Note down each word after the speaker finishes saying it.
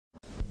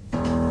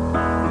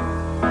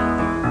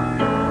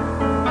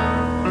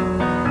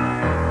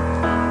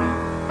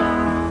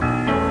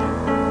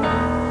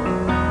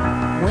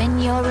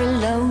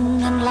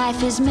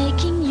is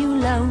making you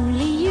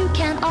lonely, you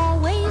can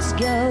always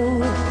go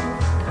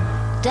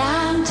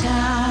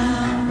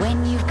downtown.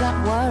 When you've got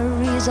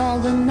worries, all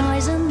the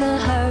noise and the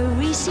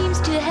hurry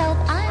seems to help,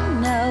 I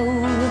know.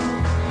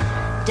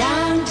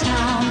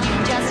 Downtown,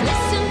 just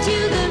listen to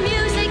the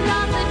music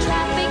of the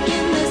traffic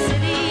in the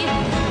city.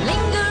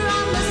 Linger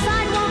on the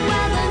sidewalk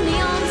where the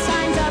neon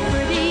signs are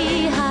pretty.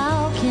 How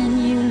can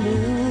you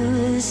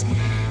lose?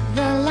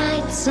 The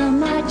lights are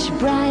much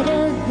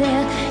brighter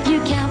there. You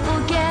can't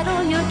forget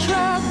all your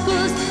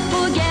troubles,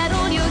 forget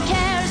all your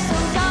cares. So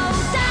go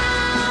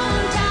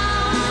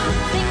downtown.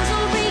 Things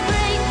will be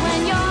great when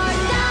you're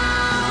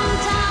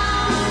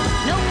downtown.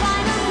 No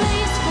finer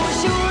place for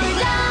sure.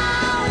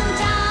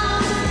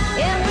 Downtown,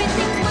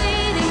 everything's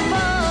waiting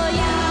for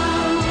you.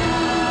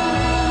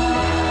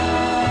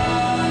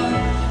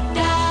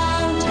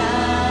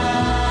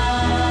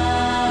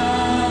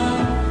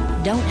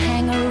 Downtown. Don't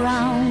hang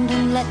around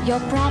and let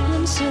your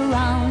problems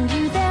surround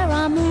you. There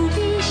are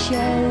movie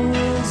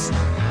shows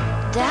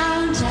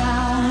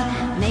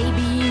downtown.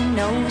 Maybe you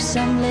know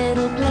some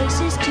little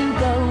places to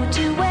go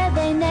to where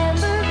they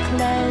never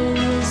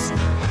close.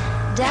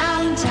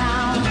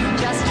 Downtown,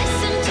 just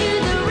listen to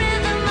the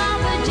rhythm of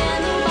a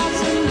gentle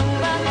bossa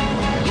nova.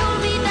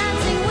 You'll be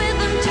dancing with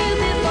them too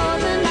before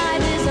the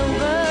night is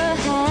over.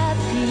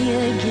 Happy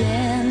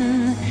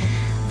again.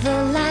 The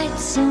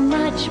lights are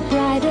much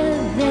brighter